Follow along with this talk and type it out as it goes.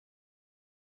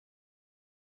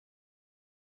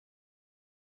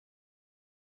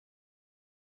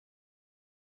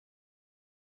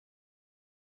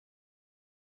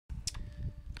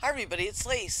Hi everybody, it's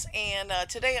Lace, and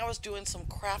today I was doing some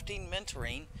crafting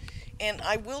mentoring, and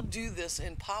I will do this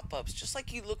in pop-ups, just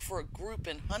like you look for a group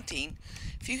in hunting.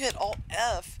 If you hit Alt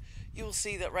F, you will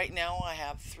see that right now I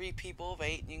have 3 people of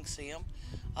 8, and you can see them,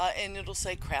 and it'll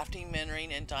say crafting mentoring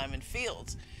in Diamond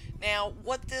Fields. Now,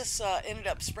 what this ended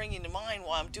up springing to mind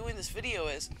while I'm doing this video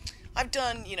is, I've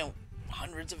done,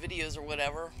 hundreds of videos or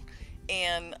whatever,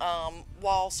 and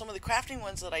while some of the crafting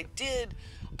ones that I did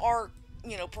are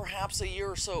perhaps a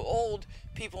year or so old,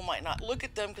 people might not look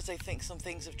at them because they think some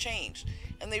things have changed.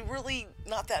 And they really,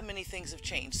 not that many things have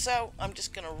changed. So I'm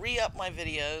just going to re-up my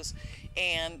videos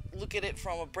and look at it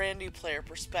from a brand new player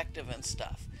perspective and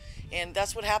stuff. And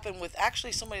that's what happened with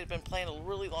actually somebody that had been playing a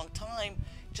really long time,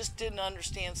 just didn't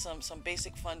understand some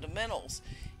basic fundamentals.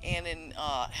 And in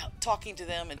talking to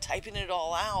them and typing it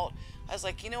all out, I was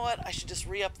like, you know what, I should just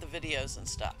re-up the videos and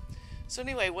stuff. So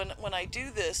anyway, when I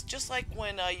do this, just like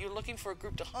when you're looking for a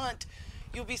group to hunt,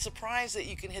 you'll be surprised that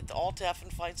you can hit the Alt F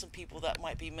and find some people that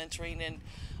might be mentoring and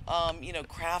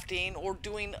crafting or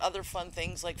doing other fun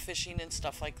things like fishing and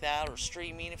stuff like that, or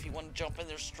streaming if you want to jump in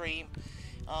their stream.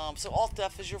 So Alt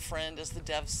F is your friend, as the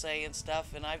devs say and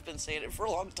stuff, and I've been saying it for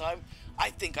a long time.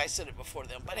 I think I said it before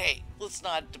them, but hey, let's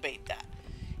not debate that.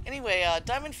 Anyway,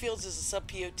 Diamond Fields is a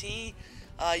sub-POT.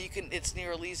 It's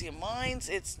near Elysium Mines,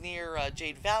 it's near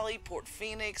Jade Valley, Port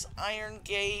Phoenix, Iron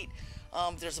Gate.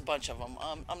 There's a bunch of them.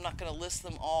 I'm not going to list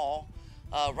them all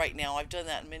right now. I've done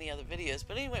that in many other videos.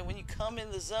 But anyway, when you come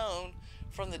in the zone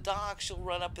from the docks, you'll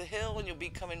run up the hill and you'll be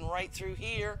coming right through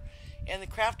here. And the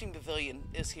crafting pavilion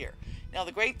is here. Now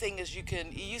the great thing is you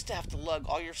used to have to lug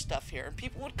all your stuff here, and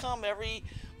people would come every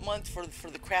month for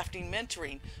the crafting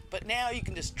mentoring, but now you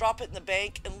can just drop it in the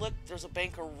bank, and look, there's a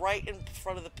banker right in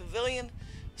front of the pavilion,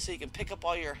 so you can pick up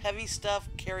all your heavy stuff,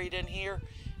 carry it in here,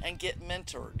 and get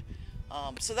mentored.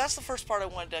 So that's the first part I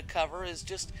wanted to cover, is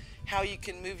just how you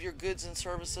can move your goods and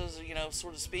services, so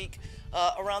to speak,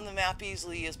 around the map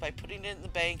easily, is by putting it in the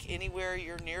bank anywhere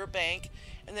you're near a bank,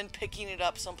 and then picking it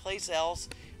up someplace else,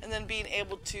 and then being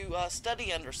able to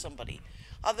study under somebody.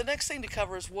 The next thing to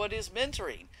cover is, what is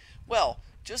mentoring? Well,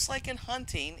 just like in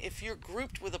hunting, if you're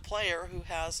grouped with a player who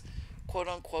has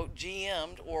quote-unquote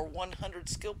GM'd or 100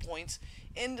 skill points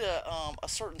into a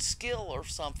certain skill or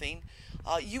something,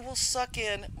 you will suck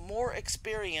in more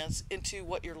experience into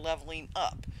what you're leveling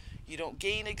up. You don't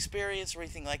gain experience or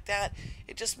anything like that.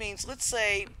 It just means, let's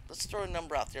throw a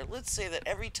number out there. Let's say that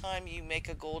every time you make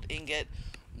a gold ingot,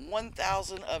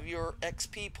 1,000 of your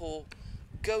XP pool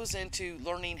goes into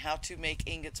learning how to make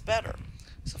ingots better.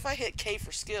 So if I hit K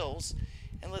for skills,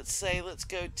 and let's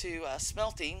go to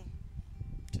smelting,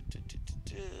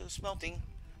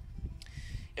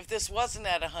 if this wasn't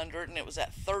at 100 and it was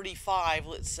at 35,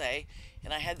 let's say,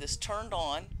 and I had this turned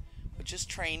on, which is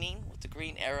training with the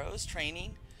green arrows,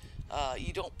 training,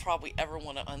 you don't probably ever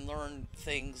want to unlearn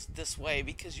things this way,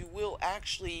 because you will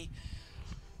actually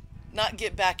not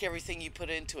get back everything you put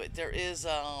into it. There is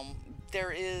a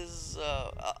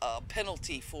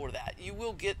penalty for that. You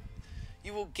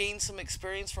will gain some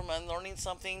experience from unlearning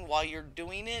something while you're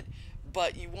doing it,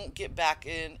 but you won't get back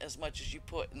in as much as you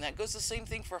put. And that goes the same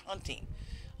thing for hunting.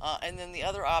 And then the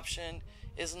other option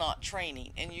is not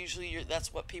training, and usually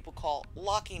that's what people call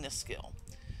locking a skill.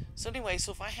 So anyway,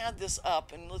 so if I had this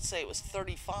up, and let's say it was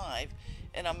 35,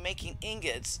 and I'm making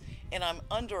ingots, and I'm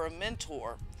under a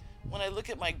mentor, when I look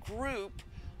at my group,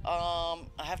 I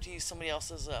have to use somebody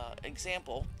else's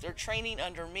example. They're training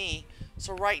under me,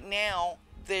 so right now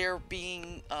they're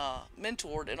being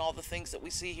mentored in all the things that we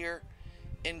see here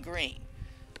in green.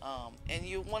 And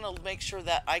you want to make sure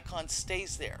that icon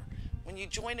stays there. When you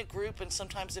join a group, and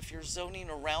sometimes if you're zoning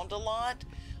around a lot,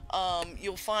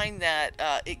 you'll find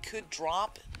that it could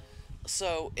drop.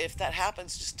 So if that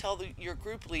happens, just tell your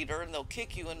group leader, and they'll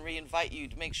kick you and re-invite you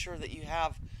to make sure that you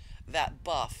have that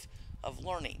buff of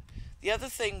learning. The other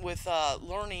thing with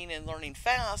learning and learning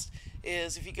fast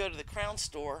is, if you go to the Crown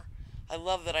store, I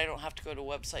love that I don't have to go to a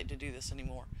website to do this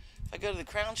anymore. If I go to the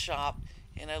Crown shop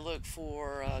and I look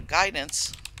for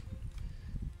guidance,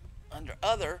 under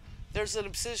other, there's an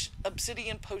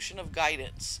obsidian potion of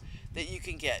guidance that you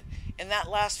can get, and that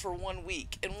lasts for 1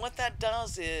 week. And what that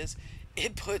does is,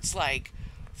 it puts like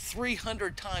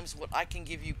 300 times what I can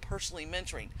give you personally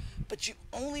mentoring, but you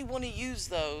only want to use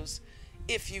those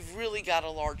if you've really got a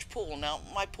large pool. Now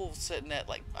my pool's sitting at,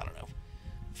 like, I don't know,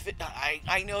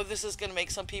 I know this is going to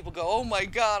make some people go, oh my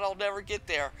god, I'll never get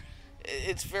there.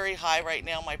 It's very high right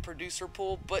now, my producer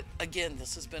pool, but again,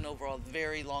 this has been over a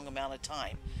very long amount of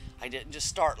time. I didn't just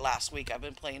start last week, I've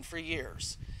been playing for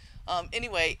years.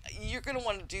 Anyway, you're going to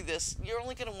want to do this. You're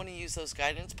only going to want to use those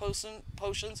guidance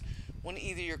potions when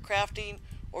either you're crafting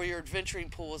or your adventuring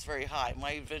pool is very high.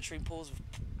 My adventuring pool is,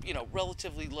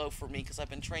 relatively low for me because I've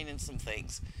been training some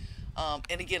things.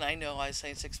 And again, I know I was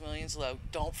saying 6 million is low.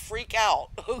 Don't freak out,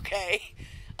 okay?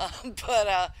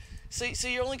 So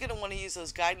you're only going to want to use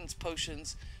those guidance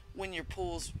potions when your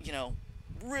pool's,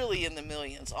 really in the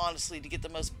millions, honestly, to get the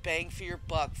most bang for your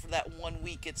buck for that 1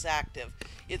 week it's active.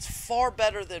 It's far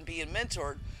better than being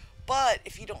mentored, but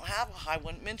if you don't have a high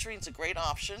one, mentoring's a great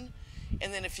option.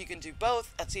 And then if you can do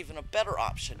both, that's even a better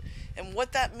option. And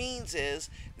what that means is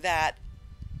that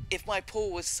if my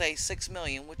pool was, say, 6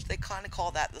 million, which they kind of call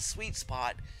that the sweet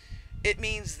spot, it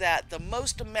means that the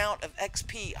most amount of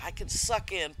XP I can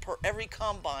suck in per every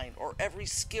combine or every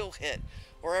skill hit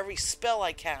or every spell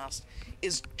I cast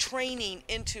is training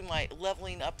into my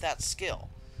leveling up that skill.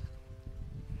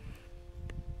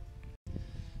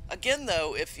 Again,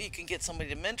 though, if you can get somebody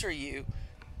to mentor you,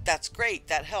 that's great,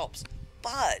 that helps.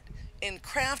 But in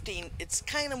crafting, it's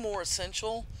kind of more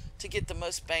essential to get the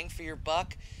most bang for your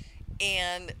buck.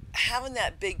 And having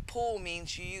that big pool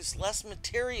means you use less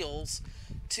materials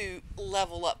to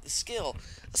level up the skill,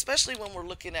 especially when we're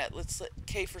looking at,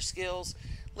 K for skills.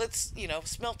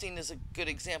 Smelting is a good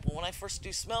example. When I first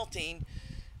do smelting,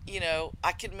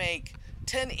 I could make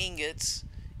 10 ingots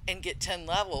and get 10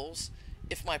 levels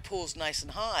if my pool's nice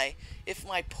and high. If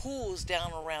my pool's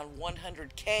down around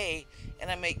 100K and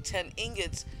I make 10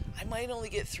 ingots, I might only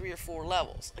get 3 or 4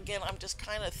 levels. Again, I'm just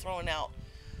kind of throwing out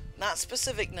not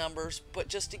specific numbers, but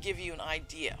just to give you an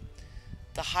idea.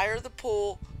 The higher the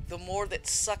pool, the more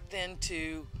that's sucked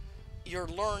into your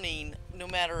learning, no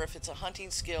matter if it's a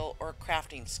hunting skill or a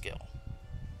crafting skill.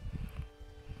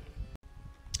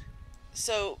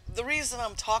 So the reason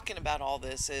I'm talking about all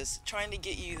this is trying to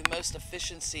get you the most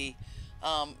efficiency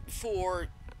for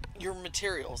your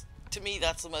materials. To me,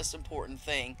 that's the most important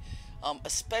thing,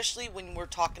 especially when we're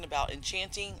talking about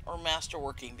enchanting or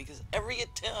masterworking, because every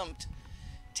attempt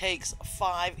takes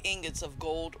 5 ingots of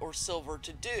gold or silver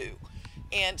to do.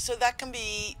 And so that can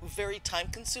be very time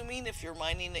consuming if you're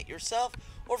mining it yourself,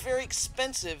 or very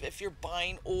expensive if you're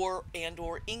buying ore and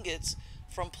or ingots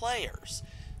from players.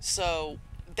 So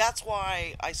that's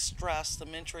why I stress the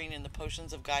mentoring and the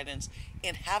potions of guidance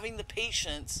and having the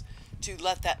patience to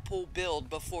let that pool build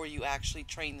before you actually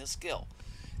train the skill.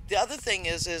 The other thing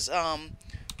is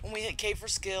when we hit K for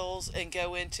skills and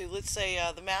go into, let's say,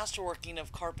 the masterworking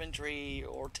of carpentry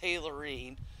or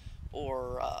tailoring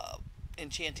or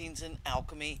enchantings and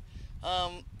alchemy,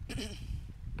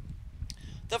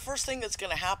 the first thing that's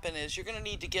going to happen is you're going to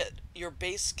need to get your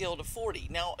base skill to 40.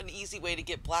 Now, an easy way to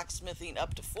get blacksmithing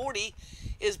up to 40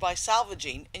 is by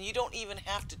salvaging, and you don't even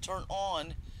have to turn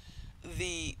on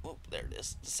the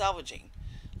salvaging.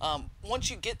 Once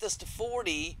you get this to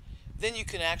 40, then you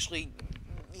can actually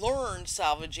learn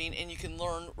salvaging, and you can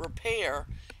learn repair.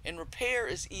 And repair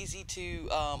is easy to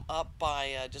up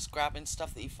by just grabbing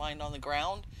stuff that you find on the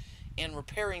ground and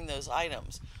repairing those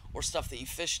items, or stuff that you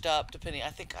fished up. Depending,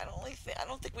 I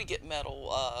don't think we get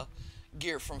metal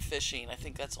gear from fishing. I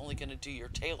think that's only going to do your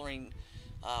tailoring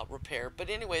repair. But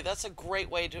anyway, that's a great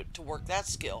way to work that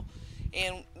skill.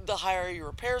 And the higher your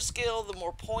repair skill, the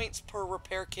more points per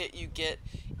repair kit you get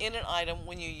in an item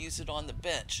when you use it on the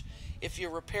bench. If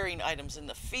you're repairing items in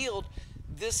the field,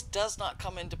 this does not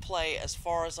come into play as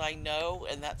far as I know,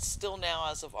 and that's still now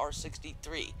as of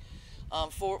R63.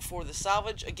 For the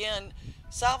salvage, again,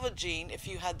 salvaging, if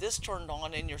you had this turned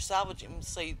on and you're salvaging,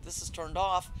 say this is turned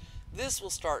off, this will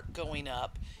start going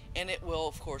up, and it will,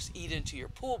 of course, eat into your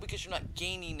pool because you're not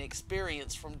gaining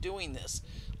experience from doing this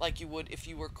like you would if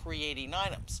you were creating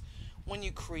items. When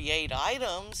you create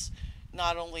items,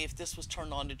 not only if this was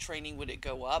turned on to training would it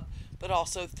go up, but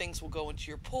also things will go into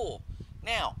your pool.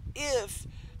 Now, if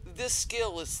this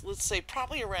skill is, let's say,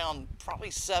 probably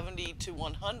 70 to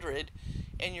 100,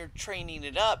 and you're training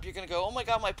it up, you're going to go, oh my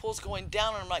god, my pool's going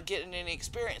down and I'm not getting any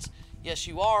experience. Yes,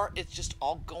 you are. It's just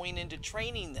all going into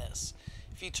training this.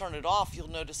 If you turn it off, you'll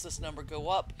notice this number go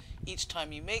up each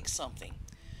time you make something.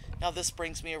 Now, this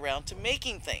brings me around to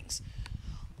making things.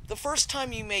 The first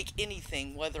time you make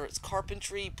anything, whether it's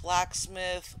carpentry,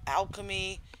 blacksmith,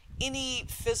 alchemy, any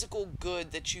physical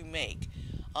good that you make,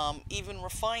 even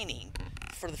refining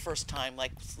for the first time,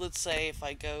 like let's say if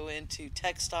I go into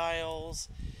textiles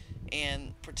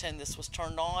and pretend this was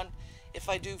turned on, if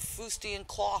I do fustian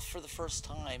cloth for the first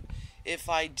time, if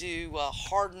I do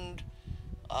hardened,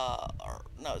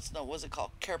 what's it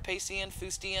called, Carpathian,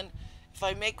 fustian, if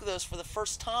I make those for the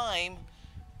first time,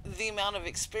 the amount of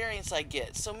experience I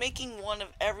get. So making one of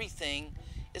everything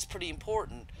is pretty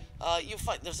important. You'll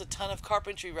find there's a ton of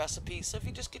carpentry recipes, so if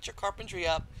you just get your carpentry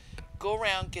up, go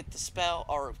around, get the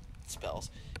spells,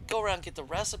 go around, get the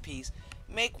recipes,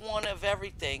 Make one of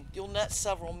everything. You'll net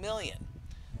several million.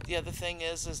 The other thing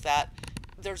is that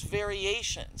there's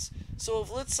variations. So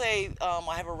if, let's say,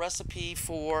 I have a recipe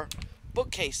for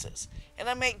bookcases, and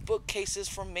I make bookcases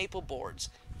from maple boards,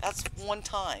 that's one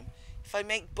time. If I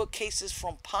make bookcases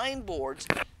from pine boards,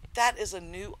 that is a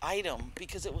new item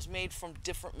because it was made from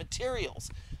different materials.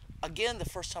 Again, the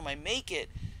first time I make it,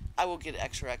 I will get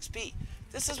extra XP.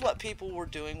 This is what people were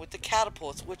doing with the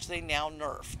catapults, which they now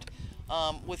nerfed.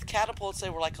 With catapults, they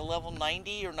were like a level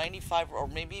 90 or 95 or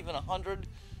maybe even 100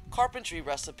 carpentry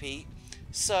recipe.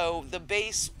 So the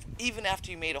base, even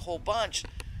after you made a whole bunch,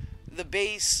 the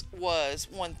base was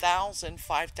 1,000,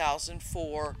 5,000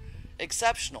 for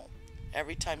exceptional.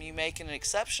 Every time you make an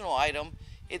exceptional item,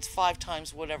 it's 5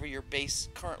 times whatever your base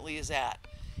currently is at.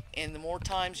 And the more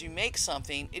times you make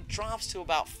something, it drops to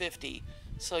about 50.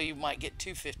 So you might get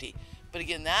 250. But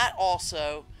again, that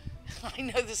also, I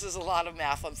know this is a lot of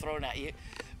math I'm throwing at you,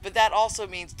 but that also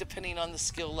means depending on the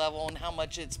skill level and how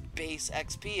much its base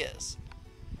XP is.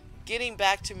 Getting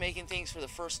back to making things for the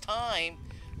first time,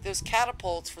 those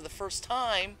catapults for the first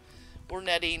time were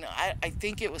netting, I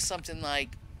think it was something like,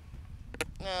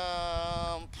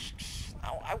 I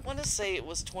want to say it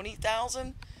was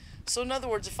 20,000. So in other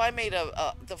words, if I made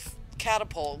the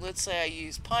catapult, let's say I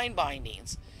use pine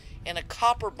bindings and a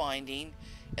copper binding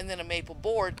and then a maple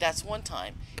board, that's one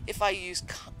time. If I use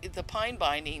the pine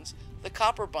bindings, the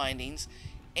copper bindings,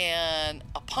 and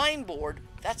a pine board,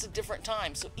 that's a different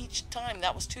time. So each time,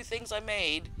 that was 2 things I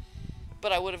made,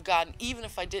 but I would have gotten, even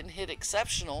if I didn't hit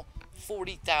exceptional,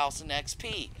 40,000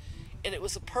 XP. And it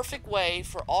was a perfect way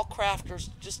for all crafters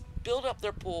to just build up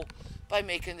their pool by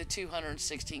making the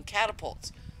 216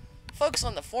 catapults. Folks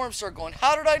on the forum started going,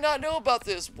 how did I not know about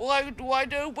this? Why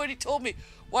nobody told me?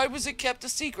 Why was it kept a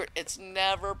secret? It's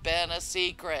never been a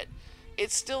secret.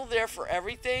 It's still there for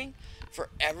everything, for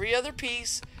every other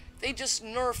piece. They just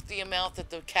nerfed the amount that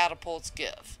the catapults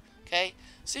give. Okay?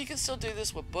 So you can still do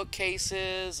this with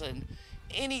bookcases and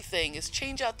anything. Is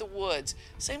change out the woods.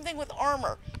 Same thing with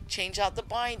armor. Change out the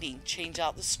binding. Change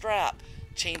out the strap.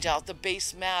 Change out the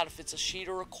base mat if it's a sheet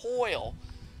or a coil.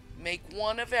 Make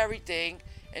one of everything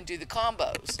and do the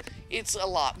combos. It's a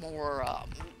lot more,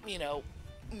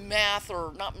 math,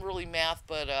 or not really math,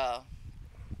 but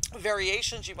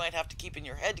variations you might have to keep in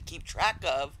your head to keep track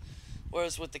of.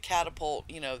 Whereas with the catapult,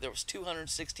 there was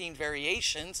 216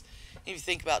 variations. If you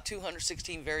think about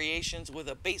 216 variations with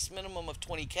a base minimum of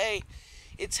 20k,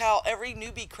 it's how every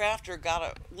newbie crafter got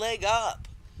a leg up,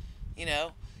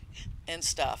 and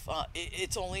stuff.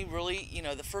 It's only really,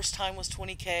 the first time was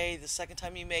 20k, the second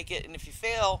time you make it, and if you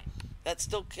fail, that's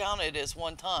still counted as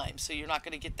one time, so you're not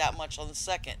going to get that much on the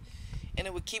second. And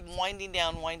it would keep winding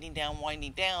down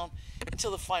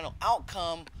until the final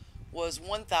outcome was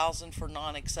 1,000 for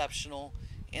non-exceptional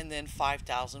and then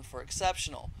 5,000 for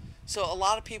exceptional. So a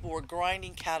lot of people were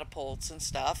grinding catapults and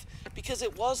stuff because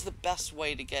it was the best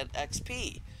way to get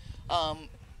XP.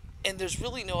 And there's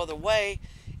really no other way.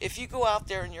 If you go out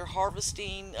there and you're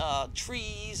harvesting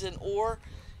trees and ore,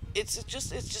 it's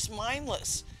just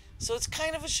mindless. So it's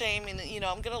kind of a shame, and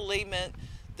I'm going to lament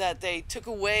that they took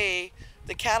away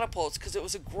the catapults because it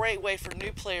was a great way for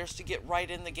new players to get right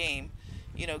in the game.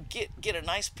 Get a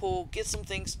nice pool, get some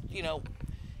things.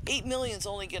 8 million's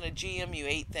only going to GM you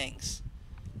 8 things.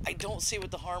 I don't see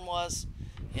what the harm was,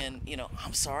 and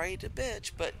I'm sorry to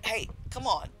bitch, but hey, come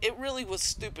on, it really was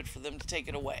stupid for them to take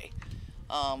it away.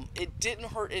 It didn't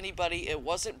hurt anybody. It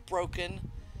wasn't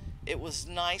broken. It was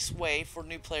a nice way for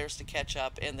new players to catch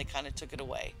up, and they kind of took it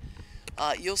away.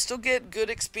 You'll still get good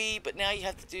XP, but now you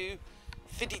have to do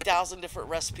 50,000 different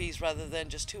recipes rather than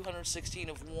just 216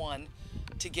 of one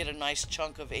to get a nice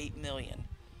chunk of 8 million.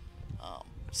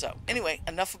 So anyway,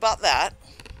 enough about that.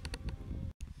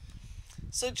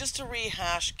 So just to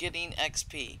rehash getting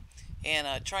XP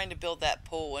and trying to build that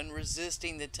pool and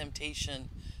resisting the temptation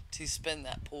to spend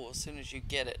that pool as soon as you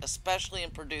get it, especially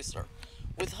in producer.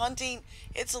 With hunting,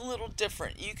 it's a little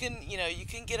different. You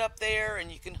can get up there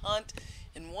and you can hunt,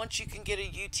 and once you can get a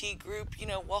UT group,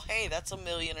 well, hey, that's $1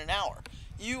 million an hour.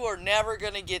 You are never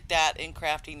going to get that in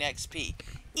crafting XP.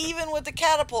 Even with the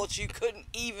catapults, you couldn't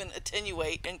even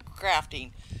attenuate in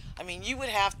crafting. I mean, you would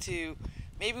have to,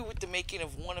 maybe with the making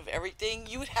of one of everything,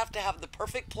 you would have to have the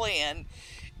perfect plan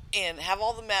and have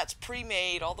all the mats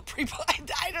pre-made, all the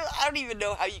I don't even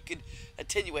know how you could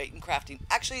attenuate in crafting.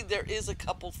 Actually, there is a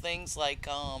couple things like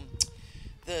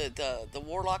the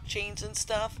warlock chains and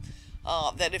stuff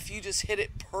that if you just hit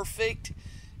it perfect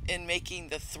in making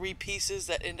the 3 pieces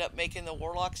that end up making the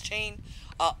warlock's chain,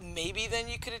 maybe then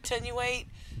you could attenuate.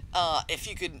 If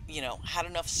you could, had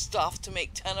enough stuff to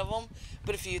make 10 of them.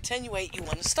 But if you attenuate, you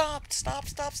want to stop, stop,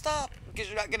 stop, stop, because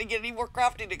you're not going to get any more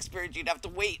crafting experience. You'd have to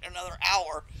wait another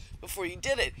hour before you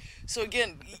did it. So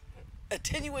again,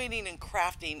 attenuating and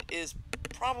crafting is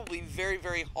probably very,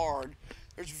 very hard.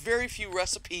 There's very few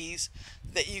recipes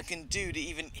that you can do to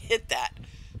even hit that.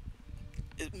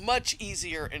 It's much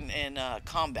easier in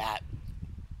combat.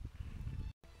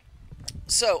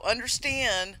 So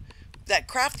understand that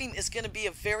crafting is going to be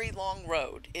a very long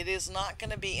road. It is not going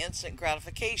to be instant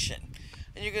gratification.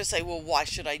 And you're going to say, well, why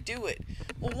should I do it?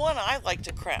 Well, one, I like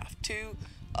to craft. Two,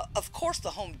 of course,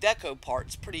 the home deco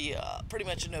part's pretty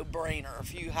much a no-brainer.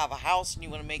 If you have a house and you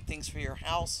want to make things for your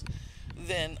house,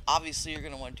 then obviously you're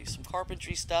going to want to do some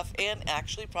carpentry stuff and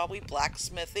actually probably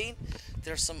blacksmithing.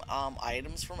 There's some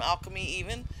items from alchemy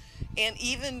even. And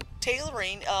even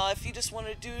tailoring if you just want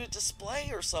to do a display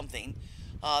or something.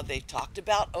 They talked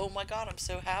about, oh my god, I'm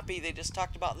so happy. They just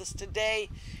talked about this today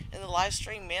in the live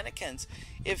stream, mannequins.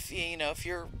 If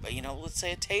you're, let's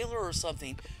say a tailor or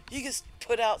something, you just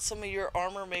put out some of your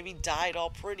armor, maybe dyed all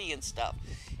pretty and stuff.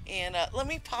 And let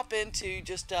me pop into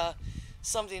just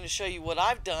something to show you what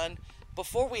I've done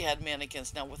before we had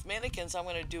mannequins. Now with mannequins, I'm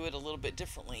going to do it a little bit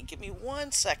differently. Give me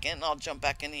 1 second and I'll jump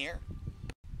back in here.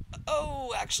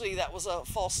 Oh, actually that was a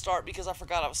false start because I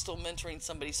forgot I was still mentoring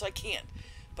somebody, so I can't.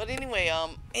 But anyway,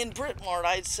 in Britmart,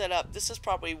 I'd set up, this is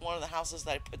probably one of the houses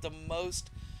that I put the most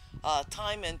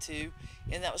time into,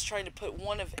 and that was trying to put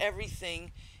one of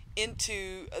everything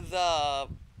into the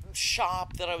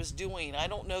shop that I was doing. I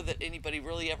don't know that anybody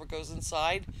really ever goes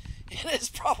inside, and it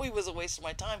probably was a waste of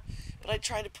my time, but I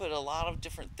tried to put a lot of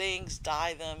different things,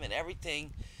 dye them and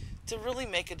everything, to really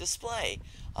make a display.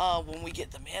 When we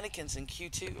get the mannequins in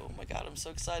Q2, oh my god, I'm so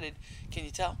excited. Can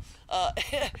you tell?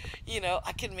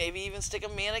 I can maybe even stick a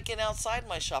mannequin outside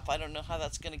my shop. I don't know how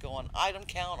that's going to go on item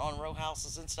count, on row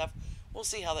houses and stuff. We'll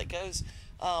see how that goes.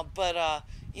 But I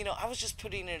was just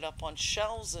putting it up on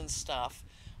shelves and stuff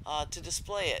to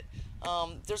display it.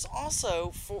 There's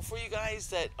also, for you guys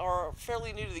that are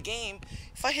fairly new to the game,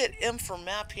 if I hit M for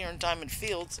map here in Diamond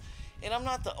Fields, and I'm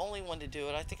not the only one to do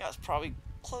it, I think I was probably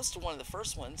close to one of the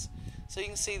first ones. So you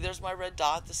can see there's my red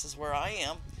dot. This is where I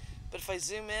am. But if I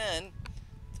zoom in,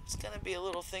 there's going to be a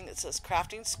little thing that says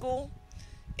Crafting School.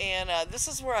 And this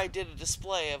is where I did a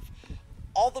display of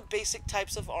all the basic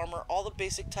types of armor, all the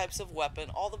basic types of weapon,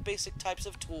 all the basic types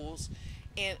of tools.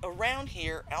 And around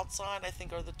here, outside, I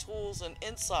think, are the tools. And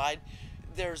inside,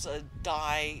 there's a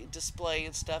die display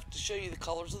and stuff to show you the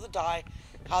colors of the die,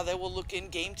 how they will look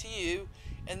in-game to you.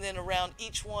 And then around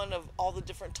each one of all the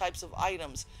different types of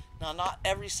items. Now, not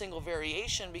every single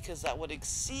variation, because that would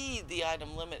exceed the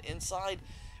item limit inside,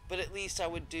 but at least I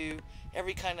would do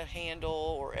every kind of handle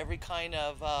or every kind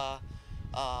of,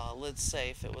 let's say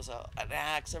if it was an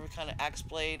axe, every kind of axe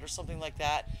blade or something like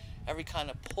that, every kind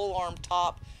of pull arm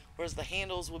top, whereas the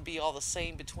handles would be all the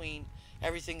same between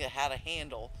everything that had a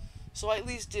handle. So I at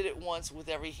least did it once with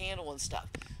every handle and stuff.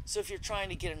 So if you're trying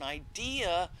to get an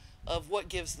idea of what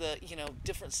gives the,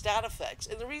 different stat effects.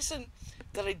 And the reason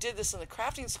that I did this in the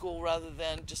crafting school rather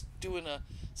than just doing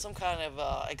some kind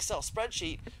of Excel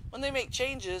spreadsheet, when they make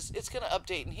changes, it's going to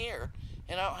update in here,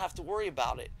 and I don't have to worry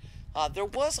about it. There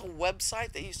was a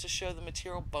website that used to show the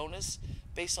material bonus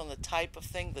based on the type of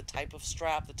thing, the type of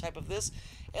strap, the type of this,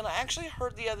 and I actually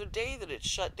heard the other day that it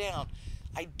shut down.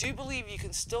 I do believe you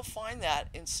can still find that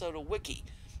in Soda Wiki.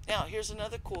 Now, here's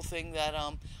another cool thing that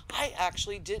I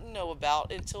actually didn't know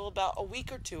about until about a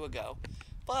week or two ago.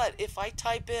 But if I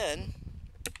type in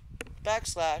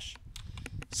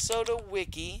 / Soda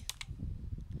Wiki,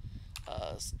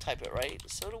 type it right,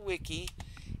 Soda Wiki,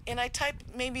 and I type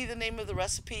maybe the name of the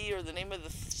recipe or the name of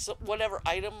the whatever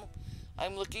item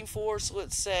I'm looking for. So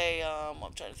let's say,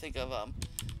 I'm trying to think of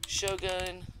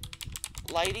Shogun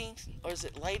lighting, or is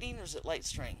it lighting or is it light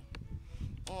string?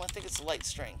 Oh, I think it's light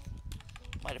string.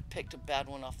 Might have picked a bad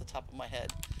one off the top of my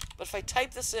head. But if I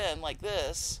type this in like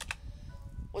this,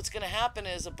 what's going to happen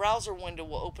is a browser window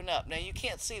will open up. Now you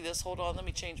can't see this. Hold on, let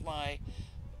me change my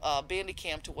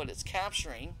Bandicam to what it's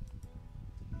capturing.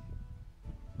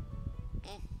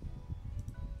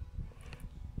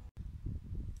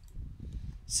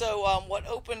 So what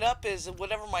opened up is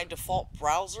whatever my default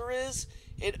browser is,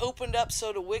 it opened up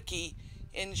Soda Wiki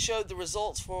and showed the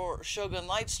results for Shogun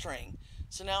Lightstring.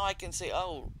 So now I can say,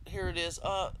 oh, here it is.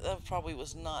 That probably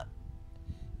was not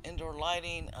indoor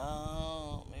lighting.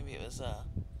 Oh, maybe it was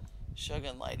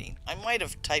Shogun lighting. I might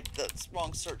have typed the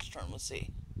wrong search term. Let's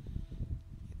see.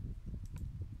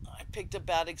 I picked a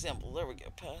bad example. There we go.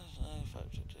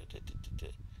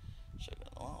 Shogun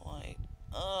light.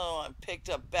 Oh, I picked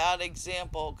a bad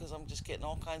example because I'm just getting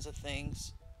all kinds of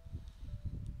things.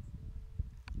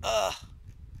 Ugh,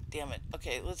 damn it.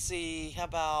 Okay, let's see. How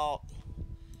about,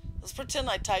 let's pretend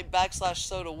I type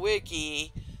 /soda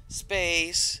wiki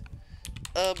space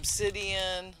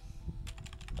obsidian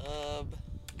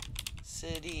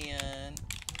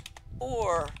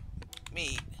or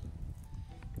meat.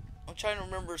 I'm trying to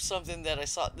remember something that I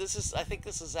saw. I think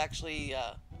this is actually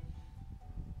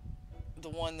the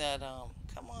one that,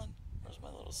 come on, where's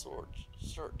my little sword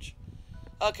search?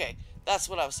 Okay, that's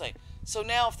what I was saying. So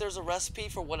now if there's a recipe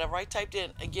for whatever I typed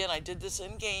in, again, I did this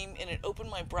in game and it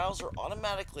opened my browser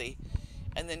automatically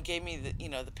and then gave me the,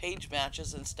 the page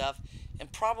matches and stuff.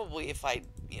 And probably if I,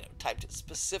 typed it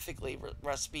specifically,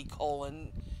 recipe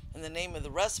colon and the name of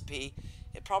the recipe,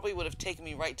 it probably would have taken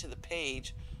me right to the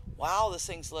page. Wow, this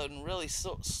thing's loading really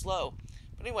slow.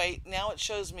 But anyway, now it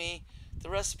shows me the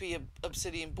recipe of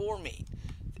obsidian boar meat.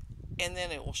 And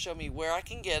then it will show me where I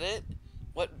can get it,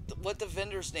 what the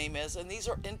vendor's name is, and these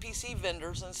are NPC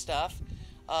vendors and stuff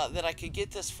that I could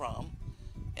get this from,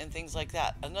 and things like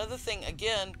that. Another thing,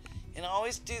 again, and I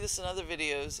always do this in other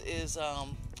videos, is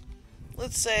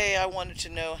let's say I wanted to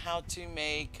know how to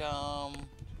make let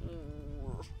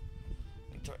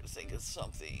me try to think of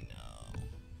something.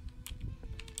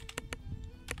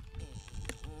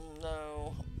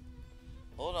 No,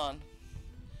 hold on,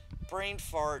 brain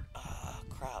fart.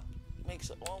 Crap, makes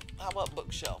it. Well, how about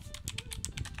bookshelf?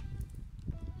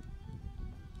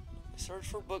 Search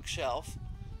for bookshelf.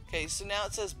 Okay, so now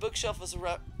it says bookshelf is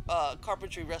a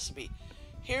carpentry recipe.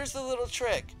 Here's the little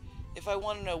trick. If I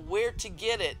want to know where to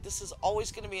get it, this is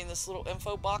always going to be in this little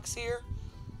info box here.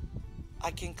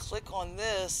 I can click on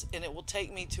this and it will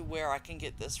take me to where I can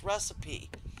get this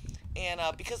recipe. And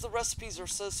because the recipes are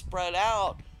so spread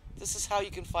out, this is how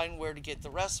you can find where to get the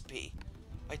recipe.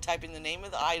 By typing the name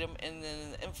of the item and then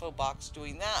in the info box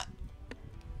doing that.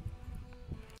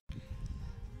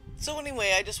 So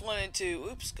anyway, I just wanted to,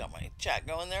 oops, got my chat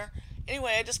going there.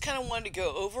 Anyway, I just kind of wanted to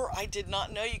go over. I did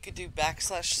not know you could do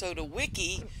 /soda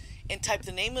wiki and type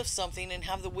the name of something and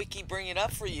have the wiki bring it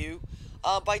up for you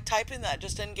by typing that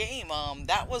just in game.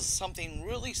 That was something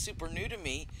really super new to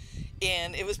me,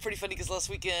 and it was pretty funny because last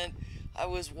weekend I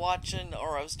was watching,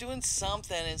 or I was doing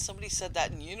something, and somebody said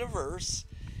that in universe,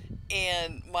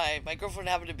 and my girlfriend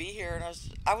happened to be here, and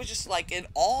I was just like in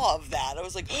awe of that. I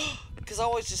was like, because I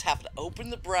always just have to open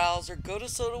the browser, go to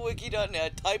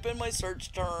sodawiki.net, type in my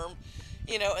search term,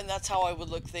 and that's how I would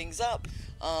look things up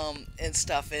and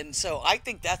stuff. And so I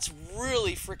think that's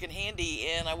really freaking handy,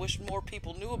 and I wish more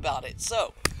people knew about it.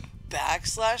 So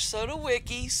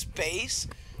 /sodawiki space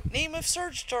name of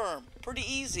search term, pretty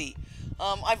easy.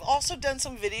 I've also done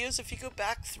some videos. If you go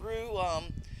back through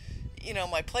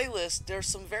my playlist, there's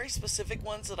some very specific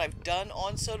ones that I've done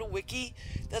on SodaWiki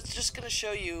that's just going to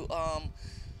show you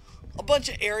a bunch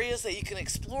of areas that you can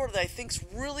explore that I think is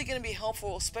really going to be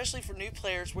helpful, especially for new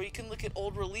players, where you can look at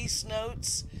old release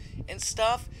notes and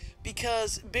stuff,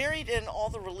 because buried in all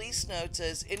the release notes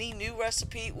is any new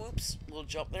recipe, whoops, little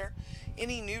jump there,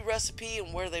 any new recipe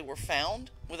and where they were found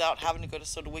without having to go to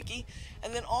SodaWiki.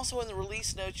 And then also in the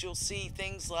release notes you'll see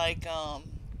things like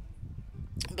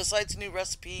besides new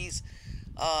recipes,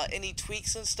 any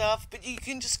tweaks and stuff, but you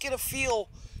can just get a feel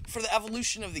for the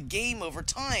evolution of the game over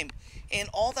time, and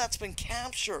all that's been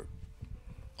captured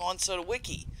on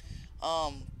SodaWiki.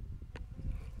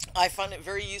 I find it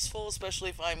very useful, especially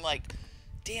if I'm like,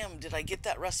 damn, did I get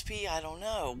that recipe? I don't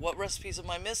know. What recipes am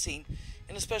I missing?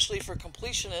 And especially for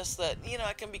completionists that,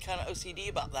 I can be kind of OCD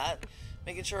about that,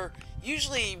 making sure,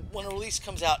 usually when a release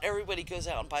comes out, everybody goes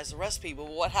out and buys the recipe, but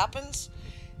what happens?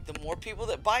 The more people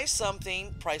that buy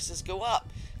something, prices go up.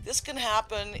 This can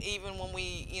happen even when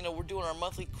we're doing our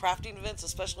monthly crafting events,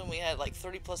 especially when we had like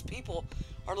 30 plus people.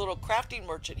 Our little crafting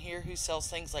merchant here who sells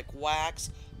things like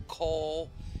wax, coal,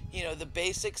 the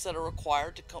basics that are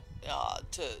required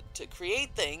to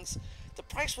create things, the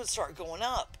price would start going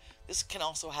up. This can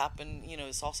also happen,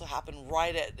 this also happened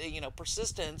right at,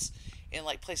 persistence in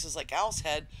like places like Owl's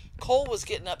Head. Coal was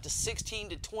getting up to 16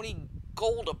 to 20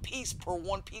 gold a piece per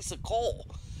one piece of coal.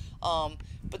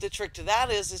 But the trick to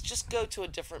that is just go to a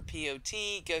different POT,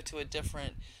 go to a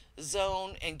different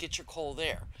zone, and get your coal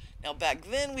there. Now, back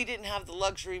then, we didn't have the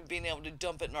luxury of being able to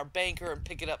dump it in our banker and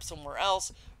pick it up somewhere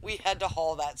else. We had to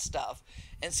haul that stuff.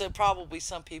 And so probably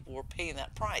some people were paying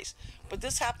that price. But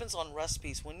this happens on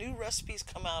recipes. When new recipes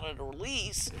come out at a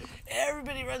release,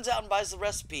 everybody runs out and buys the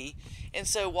recipe. And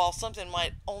so while something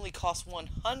might only cost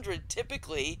 100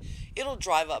 typically, it'll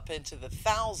drive up into the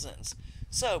thousands.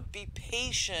 So be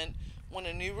patient when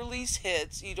a new release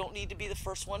hits. You don't need to be the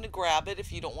first one to grab it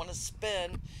if you don't want to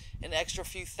spend an extra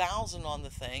few thousand on the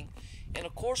thing. And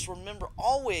of course, remember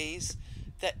always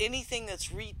that anything that's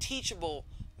reteachable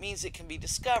means it can be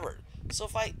discovered. So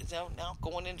if I, now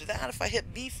going into that, if I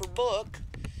hit B for book,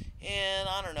 and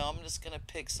I don't know, I'm just going to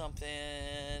pick something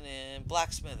in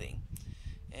blacksmithing.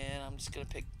 And I'm just going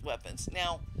to pick weapons.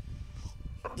 Now,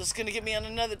 this is going to get me on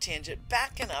another tangent.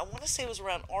 Back in, I want to say it was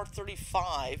around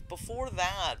R35. Before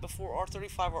that, before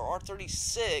R35 or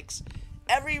R36,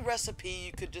 every recipe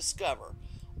you could discover,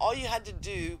 all you had to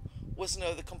do was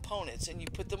know the components. And you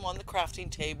put them on the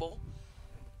crafting table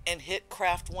and hit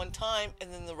craft one time,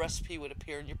 and then the recipe would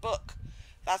appear in your book.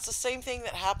 That's the same thing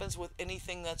that happens with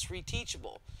anything that's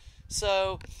reteachable.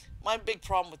 So my big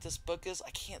problem with this book is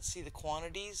I can't see the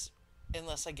quantities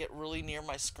unless I get really near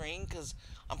my screen, because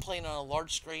I'm playing on a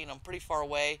large screen. I'm pretty far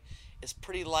away. It's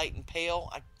pretty light and pale.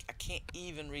 I can't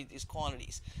even read these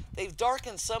quantities. They've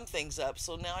darkened some things up,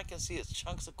 so now I can see it's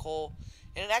chunks of coal,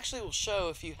 and it actually will show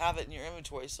if you have it in your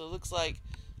inventory. So it looks like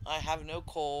I have no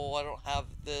coal, I don't have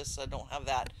this, I don't have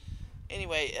that.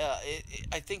 Anyway,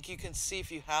 I think you can see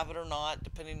if you have it or not,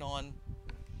 depending on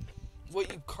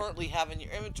what you currently have in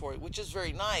your inventory, which is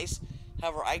very nice.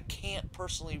 However, I can't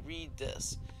personally read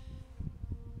this.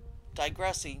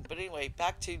 Digressing, but anyway,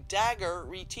 back to dagger,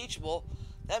 reteachable.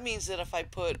 That means that if I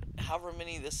put however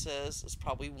many this says, it's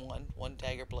probably one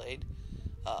dagger blade.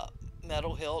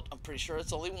 Metal hilt, I'm pretty sure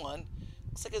it's only one.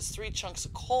 Looks like it's 3 chunks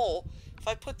of coal. If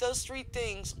I put those 3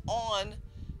 things on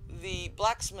the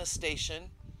blacksmith station,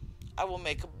 I will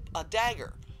make a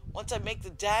dagger. Once I make the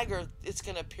dagger, it's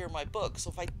going to appear in my book. So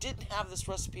if I didn't have this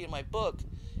recipe in my book,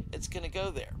 it's going to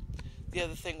go there. The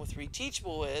other thing with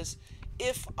reteachable is,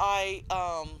 if I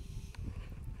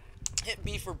hit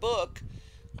B for book,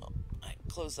 oh, I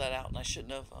closed that out and I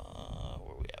shouldn't have.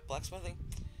 Where are we at? Blacksmithing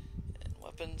and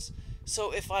weapons.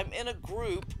 So if I'm in a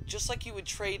group, just like you would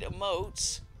trade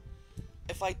emotes,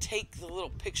 if I take the little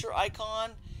picture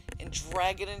icon and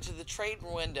drag it into the trade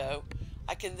window,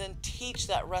 I can then teach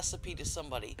that recipe to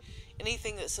somebody.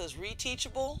 Anything that says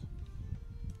reteachable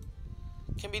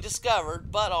can be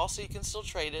discovered, but also you can still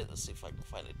trade it. Let's see if I can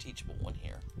find a teachable one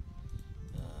here.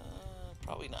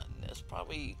 Probably not in this.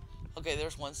 Probably, okay,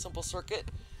 there's one. Simple circlet.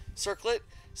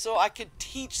 So I could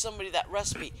teach somebody that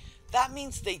recipe. That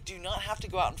means they do not have to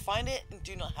go out and find it and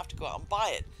do not have to go out and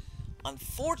buy it.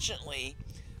 Unfortunately,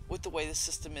 with the way the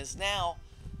system is now,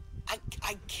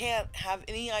 I can't have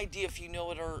any idea if you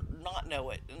know it or not know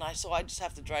it. And so I just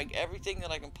have to drag everything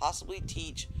that I can possibly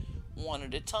teach one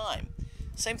at a time.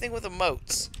 Same thing with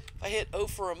emotes. If I hit O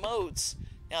for emotes,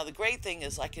 now the great thing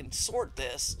is I can sort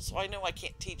this, so I know I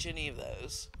can't teach any of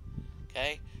those.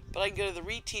 Okay? But I can go to the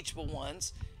reteachable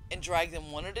ones and drag them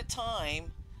one at a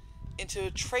time into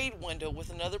a trade window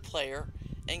with another player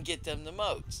and get them the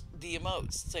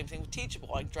emotes. Same thing with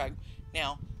teachable. I can drag.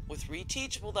 Now, with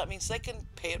reteachable, that means they can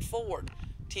pay it forward.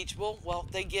 Teachable, well,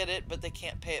 they get it, but they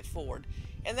can't pay it forward.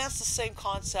 And that's the same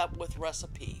concept with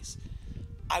recipes.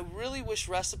 I really wish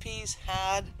recipes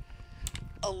had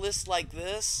a list like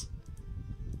this.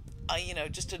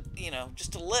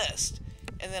 Just a list.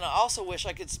 And then I also wish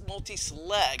I could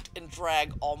multi-select and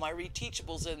drag all my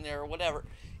reteachables in there or whatever.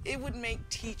 It would make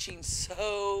teaching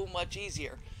so much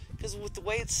easier. Because with the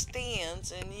way it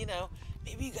stands, and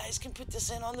maybe you guys can put this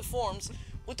in on the forums,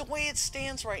 with the way it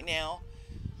stands right now,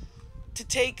 to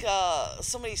take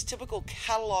somebody's typical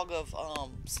catalog of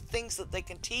things that they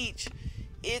can teach,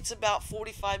 it's about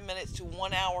 45 minutes to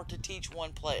 1 hour to teach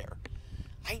one player.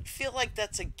 I feel like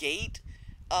that's a gate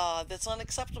that's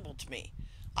unacceptable to me.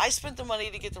 I spent the money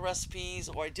to get the recipes,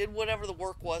 or I did whatever the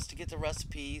work was to get the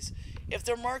recipes. If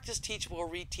they're marked as teachable or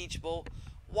reteachable,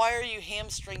 why are you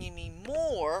hamstringing me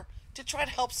more to try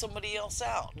to help somebody else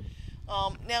out?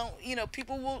 Now,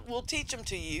 people will teach them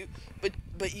to you,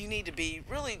 but you need to be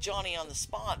really Johnny on the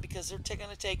spot, because they're going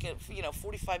to take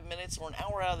 45 minutes or an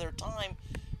hour out of their time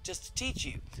just to teach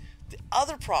you. The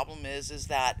other problem is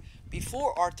that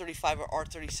before R35 or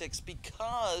R36,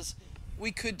 because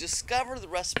we could discover the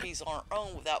recipes on our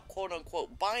own without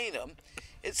quote-unquote buying them,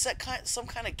 it set some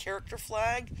kind of character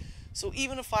flag. So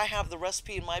even if I have the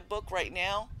recipe in my book right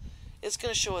now, it's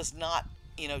going to show as not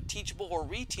teachable or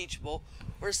reteachable,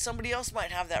 whereas somebody else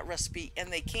might have that recipe,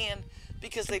 and they can,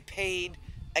 because they paid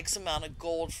X amount of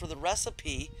gold for the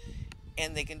recipe,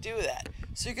 and they can do that.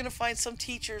 So you're going to find some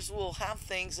teachers will have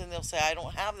things and they'll say, I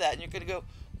don't have that, and you're going to go,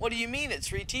 what do you mean it's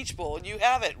reteachable and you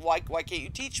have it? Why can't you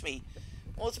teach me?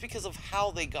 Well, it's because of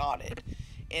how they got it.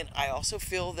 And I also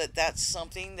feel that that's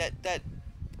something that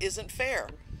isn't fair.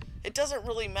 It doesn't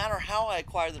really matter how I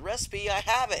acquire the recipe. I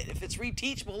have it. If it's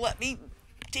reteachable, let me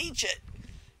teach it.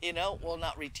 Well,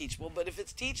 not reteachable, but if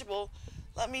it's teachable,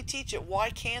 let me teach it. Why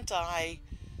can't I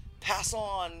pass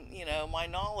on, my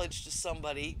knowledge to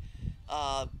somebody,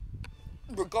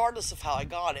 regardless of how I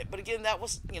got it? But again, that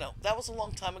was a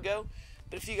long time ago.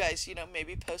 But if you guys,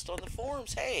 maybe post on the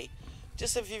forums, hey,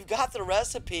 just if you've got the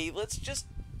recipe, let's just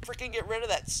freaking get rid of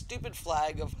that stupid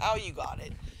flag of how you got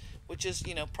it, which is,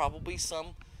 probably some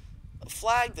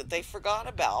flag that they forgot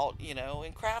about,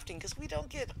 in crafting, because we don't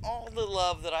get all the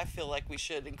love that I feel like we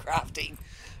should in crafting.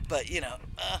 But,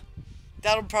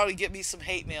 that'll probably get me some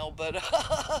hate mail, but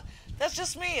that's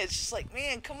just me. It's just like,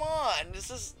 man, come on.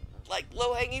 This is like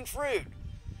low-hanging fruit.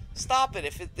 Stop it.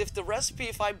 If the recipe,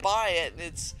 if I buy it and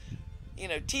it's,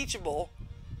 teachable,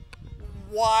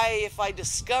 why, if I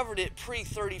discovered it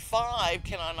pre-35,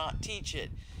 can I not teach it?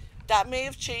 That may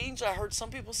have changed. I heard some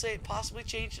people say it possibly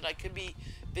changed, and I could be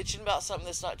bitching about something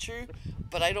that's not true,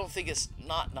 but I don't think it's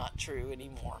not true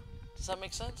anymore. Does that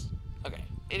make sense? Okay.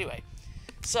 Anyway,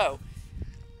 so,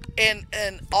 and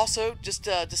also just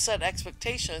to set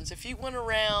expectations, if you went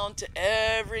around to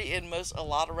a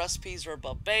lot of recipes are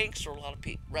above banks, or a lot of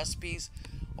recipes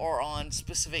are on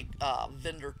specific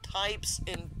vendor types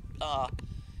in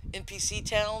NPC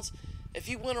towns. If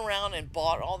you went around and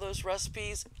bought all those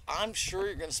recipes, I'm sure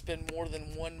you're going to spend more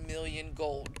than 1 million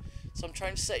gold. So I'm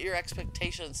trying to set your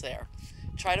expectations there.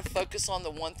 Try to focus on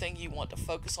the one thing you want to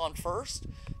focus on first.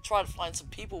 Try to find some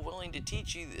people willing to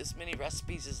teach you as many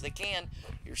recipes as they can.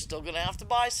 You're still going to have to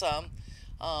buy some,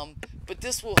 but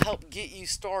this will help get you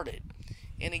started.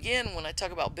 And again, when I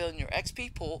talk about building your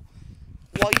XP pool,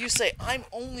 while you say, I'm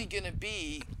only going to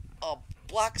be a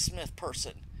blacksmith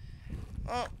person,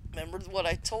 remember what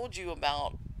I told you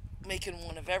about making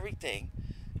one of everything?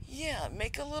 Yeah,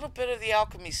 make a little bit of the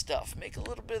alchemy stuff, make a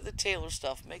little bit of the tailor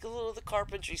stuff, make a little of the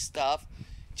carpentry stuff,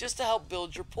 just to help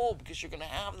build your pool, because you're going to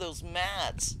have those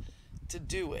mats to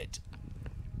do it.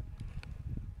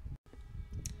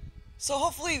 So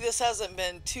hopefully this hasn't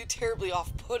been too terribly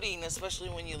off-putting, especially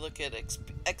when you look at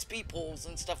XP pools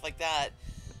and stuff like that.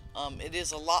 It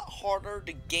is a lot harder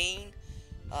to gain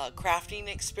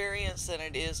crafting experience than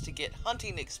it is to get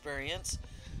hunting experience,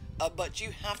 but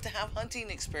you have to have hunting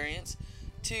experience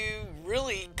to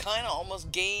really kind of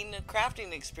almost gain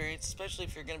crafting experience, especially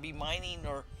if you're going to be mining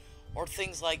or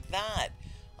things like that.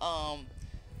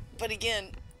 But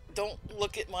again, don't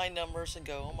look at my numbers and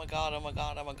go, oh my god,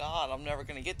 I'm never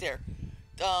going to get there.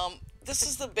 This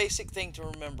is the basic thing to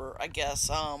remember, I guess,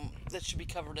 that should be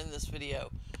covered in this video.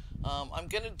 I'm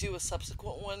going to do a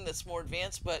subsequent one that's more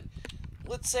advanced, but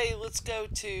let's go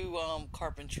to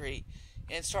carpentry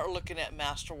and start looking at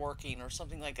masterworking or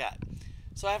something like that.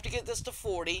 So I have to get this to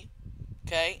 40,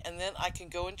 okay, and then I can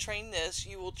go and train this.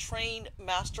 You will train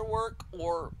masterwork,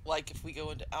 or like if we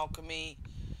go into alchemy,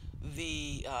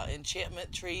 the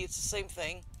enchantment tree, it's the same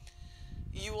thing.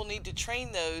 You will need to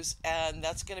train those, and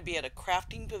that's going to be at a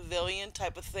crafting pavilion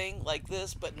type of thing like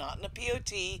this, but not in a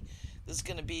POT. This is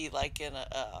going to be like in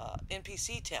a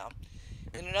NPC town.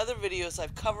 In other videos,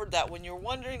 I've covered that when you're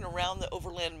wandering around the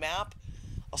overland map,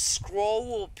 a scroll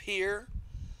will appear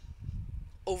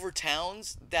over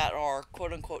towns that are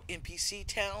quote-unquote NPC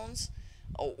towns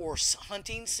or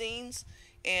hunting scenes,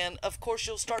 and of course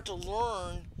you'll start to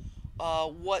learn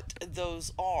what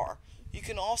those are. You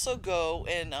can also go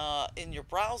and in your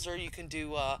browser you can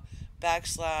do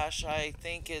backslash, I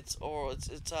think it's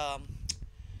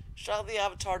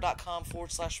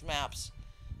shroudtheavatar.com/maps.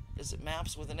 Is it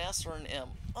maps with an S or an M?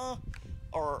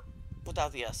 Or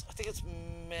without the S? I think it's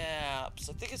maps.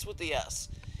 I think it's with the S.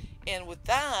 And with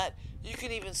that, you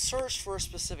can even search for a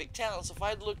specific town. So if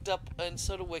I'd looked up in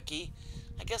SodaWiki,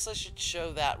 I guess I should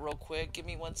show that real quick. Give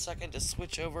me 1 second to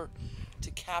switch over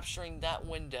to capturing that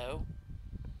window.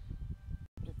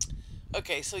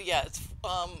 Okay, so yeah, it's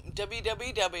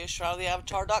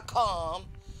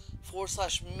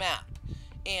www.shroudtheavatar.com/map.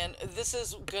 And this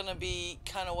is going to be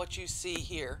kind of what you see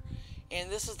here.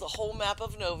 And this is the whole map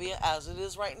of Novia as it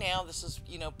is right now. This is,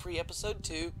 pre-episode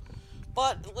 2.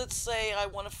 But let's say I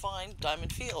want to find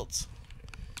Diamond Fields.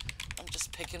 I'm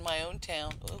just picking my own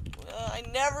town. I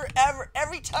never, ever,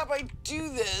 every time I do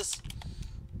this,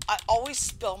 I always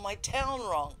spell my town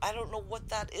wrong. I don't know what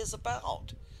that is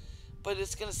about. But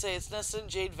it's going to say it's nested in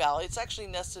Jade Valley. It's actually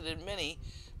nested in many,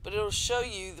 but it'll show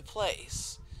you the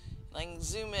place. And I can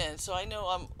zoom in, so I know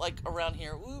I'm like around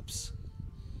here. Oops.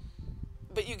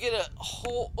 But you get a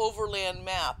whole overland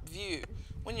map view.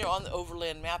 When you're on the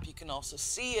overland map, you can also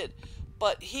see it.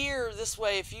 But here, this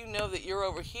way, if you know that you're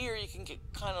over here, you can get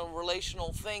kind of a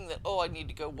relational thing that, oh, I need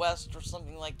to go west or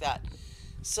something like that.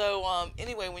 So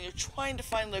anyway, when you're trying to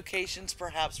find locations,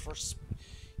 perhaps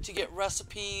to get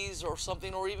recipes or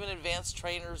something, or even advanced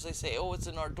trainers, they say, oh, it's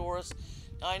in Ardoris.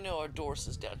 Now, I know Ardoris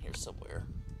is down here somewhere.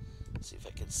 Let's see if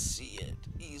I can see it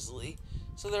easily.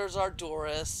 So there's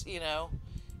Ardoris,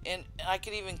 and I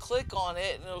can even click on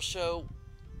it, and it'll show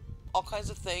all kinds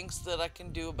of things that I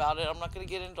can do about it. I'm not going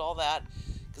to get into all that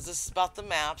because this is about the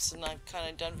maps, and I've kind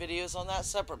of done videos on that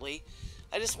separately.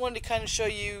 I just wanted to kind of show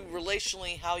you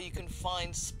relationally how you can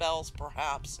find spells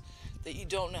perhaps that you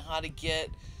don't know how to get,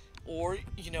 or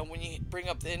you know, when you bring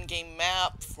up the in-game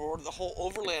map for the whole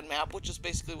overland map, which is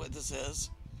basically what this is,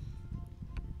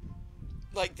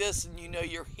 like this, and you know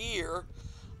you're here,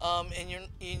 and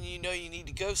you know you need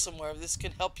to go somewhere. This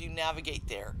can help you navigate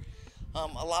there.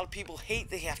 A lot of people hate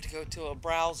they have to go to a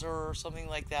browser or something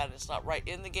like that, and it's not right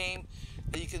in the game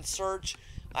that you can search.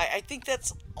 I think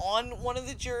that's on one of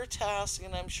the Jira tasks,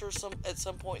 and I'm sure at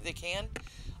some point they can.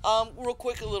 Real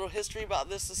quick, a little history about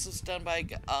this. This was done by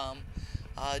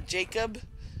Jacob.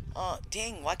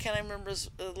 Dang, why can't I remember his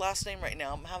last name right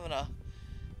now?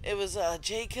 It was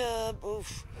Jacob.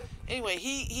 Oof. Anyway,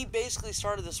 he basically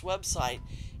started this website,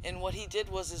 and what he did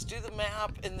was do the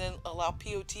map and then allow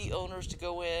POT owners to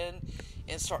go in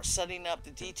and start setting up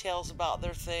the details about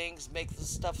their things, make the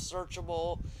stuff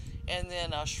searchable, and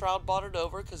then Shroud bought it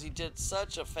over because he did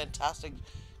such a fantastic.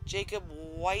 Jacob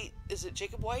White, is it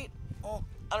Jacob White? Oh,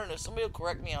 I don't know. Somebody will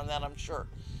correct me on that, I'm sure.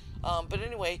 But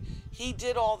anyway, he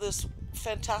did all this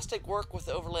fantastic work with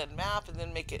the overland map and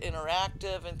then make it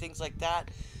interactive and things like that.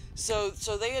 So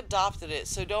they adopted it.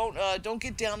 So don't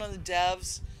get down on the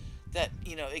devs that,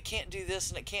 you know, it can't do this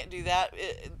and it can't do that.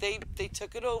 They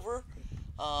took it over.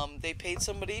 They paid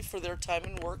somebody for their time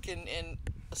and work in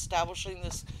establishing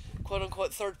this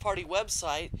quote-unquote third-party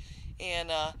website,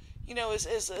 and you know, as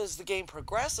the game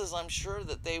progresses, I'm sure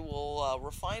that they will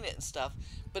refine it and stuff,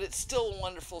 but it's still a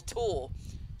wonderful tool.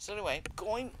 So anyway, I'm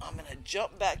going to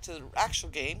jump back to the actual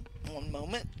game. One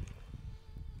moment.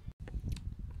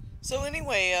 So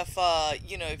anyway, if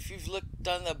you know, if you've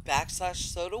done the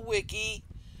 /soda wiki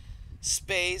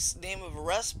space name of a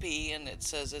recipe, and it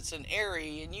says it's an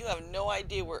area, and you have no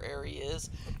idea where area is,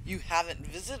 you haven't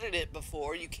visited it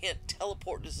before, you can't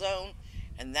teleport to zone,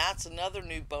 and that's another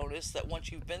new bonus that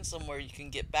once you've been somewhere, you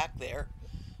can get back there.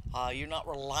 You're not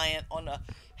reliant on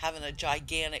having a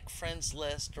gigantic friends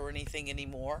list or anything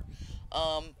anymore.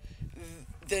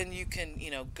 Then you can, you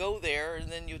know, go there,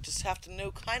 and then you just have to know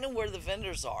kind of where the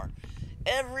vendors are.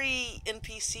 Every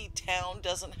NPC town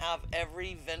doesn't have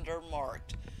every vendor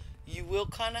marked. You will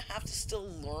kind of have to still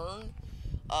learn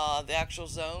the actual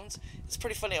zones. It's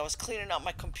pretty funny. I was cleaning out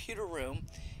my computer room,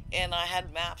 and I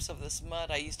had maps of this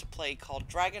mud I used to play called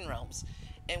Dragon Realms,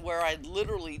 and where I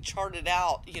literally charted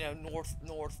out, you know, north,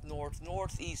 north, north,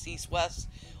 north, east, east, west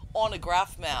on a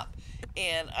graph map.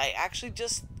 And I actually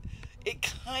it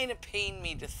kind of pained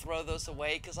me to throw those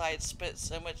away because I had spent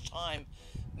so much time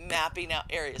mapping out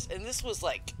areas. And this was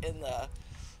like in the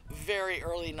very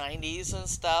early 90s and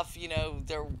stuff. You know,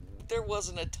 there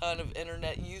wasn't a ton of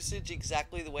internet usage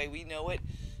exactly the way we know it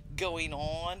going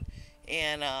on,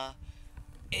 and I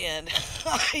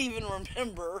even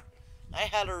remember I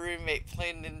had a roommate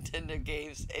playing Nintendo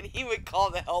games, and he would call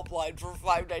the helpline for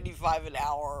 $5.95 an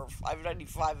hour or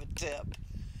 $5.95 a tip.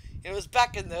 It was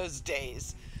back in those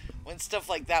days when stuff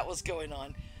like that was going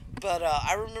on. But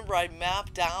I remember I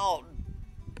mapped out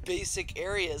basic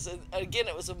areas, and again,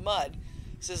 it was a mud.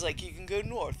 It says like you can go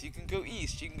north, you can go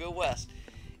east, you can go west.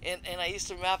 And I used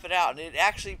to map it out, and it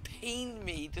actually pained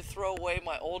me to throw away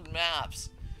my old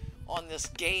maps on this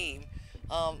game.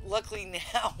 Luckily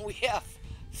now we have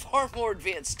far more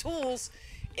advanced tools,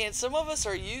 and some of us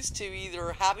are used to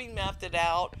either having mapped it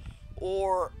out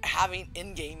or having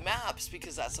in-game maps,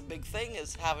 because that's a big thing,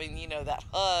 is having, you know, that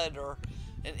HUD or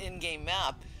an in-game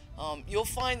map. You'll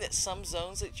find that some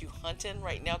zones that you hunt in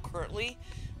right now currently,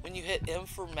 when you hit M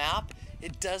for map,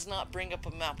 it does not bring up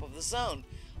a map of the zone.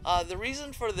 The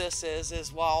reason for this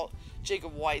is while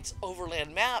Jacob White's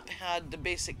overland map had the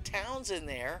basic towns in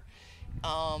there,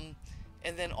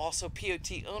 and then also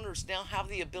POT owners now have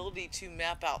the ability to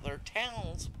map out their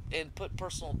towns and put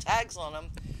personal tags on them.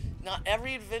 Not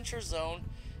every adventure zone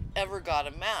ever got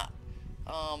a map.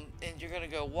 And you're going to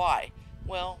go, why?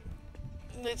 Well,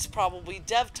 it's probably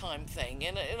dev time thing,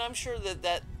 and I'm sure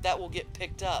that will get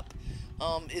picked up.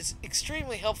 It's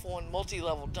extremely helpful in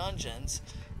multi-level dungeons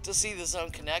to see the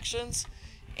zone connections,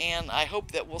 and I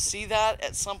hope that we'll see that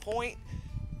at some point.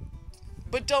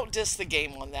 But don't diss the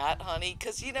game on that, honey,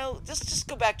 because, you know, just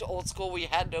go back to old school where you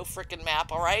had no freaking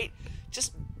map, alright?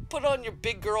 Just put on your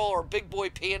big girl or big boy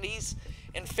panties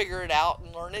and figure it out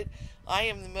and learn it. I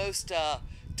am the most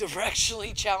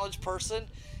directionally challenged person,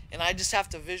 and I just have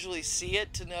to visually see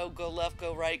it to know go left,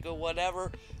 go right, go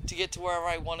whatever to get to wherever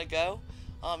I want to go.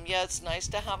 Yeah, it's nice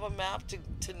to have a map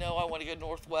to know I want to go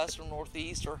northwest or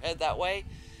northeast or head that way.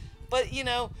 But, you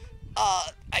know,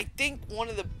 I think one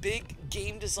of the big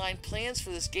game design plans for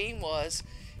this game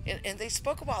and they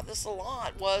spoke about this a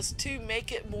lot, was to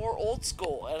make it more old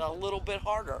school and a little bit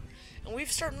harder. And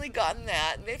we've certainly gotten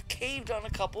that, and they've caved on a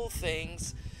couple of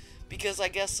things because I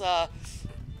guess, I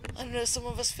don't know, some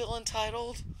of us feel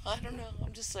entitled. I don't know,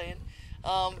 I'm just saying.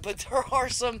 But there are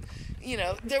some,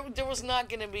 there was not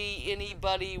going to be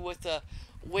anybody with a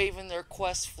waving their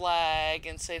quest flag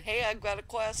and saying, hey, I've got a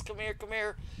quest, come here, come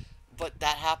here. But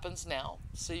that happens now,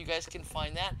 so you guys can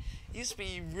find that. It used to be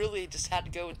you really just had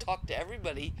to go and talk to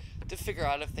everybody to figure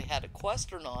out if they had a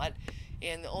quest or not,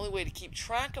 and the only way to keep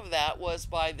track of that was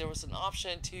there was an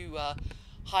option to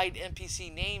hide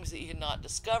NPC names that you had not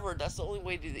discovered. That's the only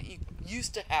way that you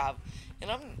used to have, and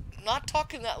I'm not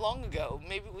talking that long ago,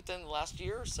 maybe within the last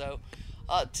year or so,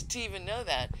 to even know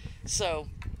that. So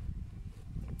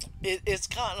it's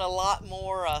gotten a lot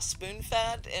more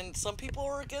spoon-fed, and some people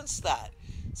are against that.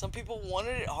 Some people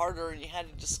wanted it harder, and you had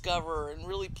to discover and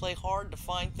really play hard to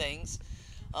find things.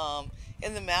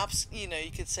 And the maps, you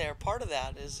could say are part of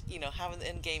that is, having the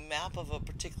in-game map of a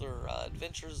particular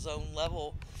adventure zone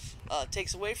level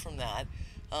takes away from that.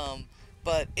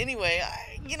 But anyway,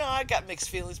 I got mixed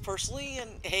feelings personally,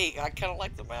 and hey, I kind of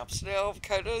like the maps now.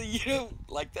 Kind of,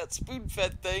 like that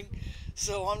spoon-fed thing.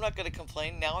 So I'm not going to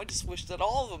complain. Now I just wish that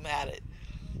all of them had it.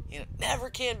 Never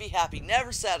can be happy,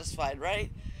 never satisfied,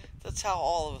 right? That's how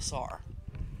all of us are.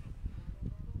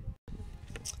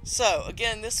 So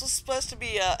again, this was supposed to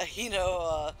be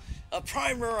a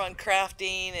primer on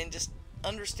crafting and just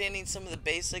understanding some of the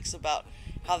basics about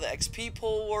how the XP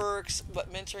pool works,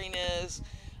 what mentoring is,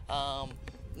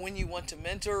 when you want to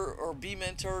mentor or be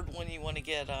mentored, when you want to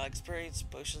get experience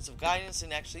potions of guidance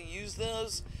and actually use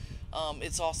those.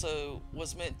 It's also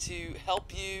was meant to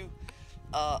help you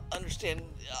understand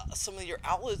some of your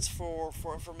outlets for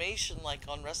information, like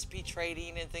on recipe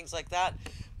trading and things like that.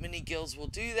 Many guilds will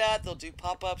do that. They'll do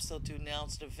pop-ups, they'll do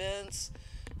announced events.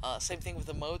 Same thing with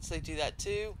emotes, they do that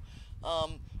too.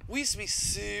 We used to be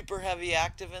super heavy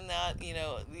active in that,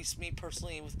 at least me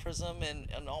personally with Prism,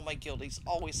 and all my guildies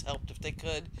always helped if they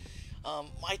could.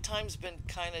 My time's been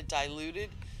kind of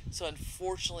diluted, so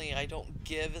unfortunately I don't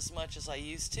give as much as I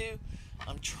used to.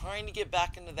 I'm trying to get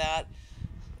back into that.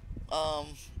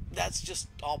 That's just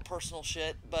all personal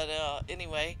shit, but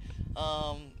anyway,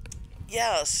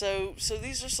 yeah, so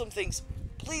these are some things.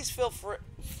 Please feel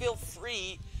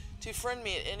free to friend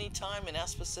me at any time and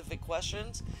ask specific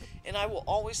questions, and I will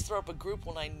always throw up a group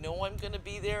when I know I'm going to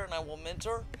be there, and I will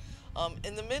mentor.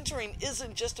 And the mentoring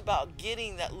isn't just about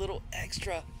getting that little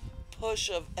extra push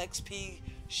of XP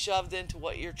shoved into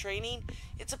what you're training.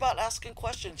 It's about asking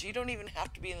questions. You don't even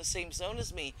have to be in the same zone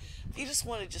as me. If you just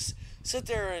want to just sit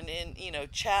there and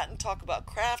chat and talk about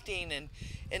crafting,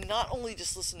 and not only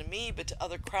just listen to me but to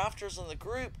other crafters in the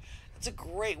group, it's a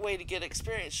great way to get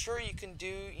experience. Sure, you can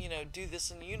do this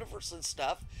in the universe and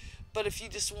stuff, but if you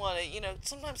just want to,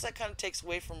 sometimes that kind of takes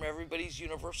away from everybody's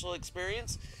universal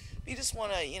experience. If you just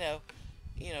want to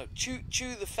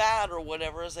chew the fat or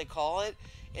whatever as they call it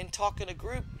and talk in a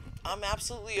group, I'm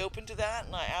absolutely open to that,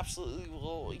 and I absolutely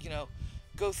will,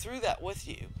 go through that with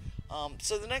you.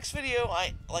 So the next video,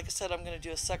 like I said, I'm going to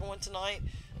do a second one tonight,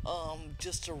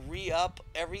 just to re-up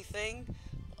everything,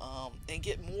 and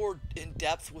get more in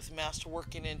depth with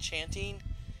masterwork and enchanting,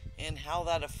 and how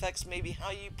that affects maybe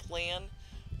how you plan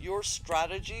your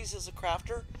strategies as a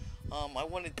crafter. I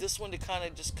wanted this one to kind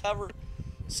of just cover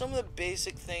some of the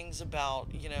basic things about,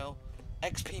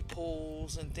 XP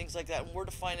pools and things like that, and where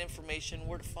to find information,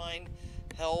 where to find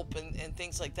help, and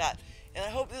things like that. And I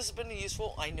hope this has been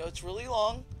useful. I know it's really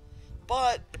long,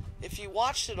 but if you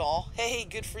watched it all, hey,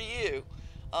 good for you.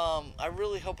 I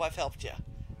really hope I've helped you.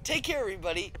 Take care,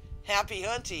 everybody. Happy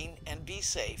hunting, and be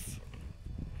safe.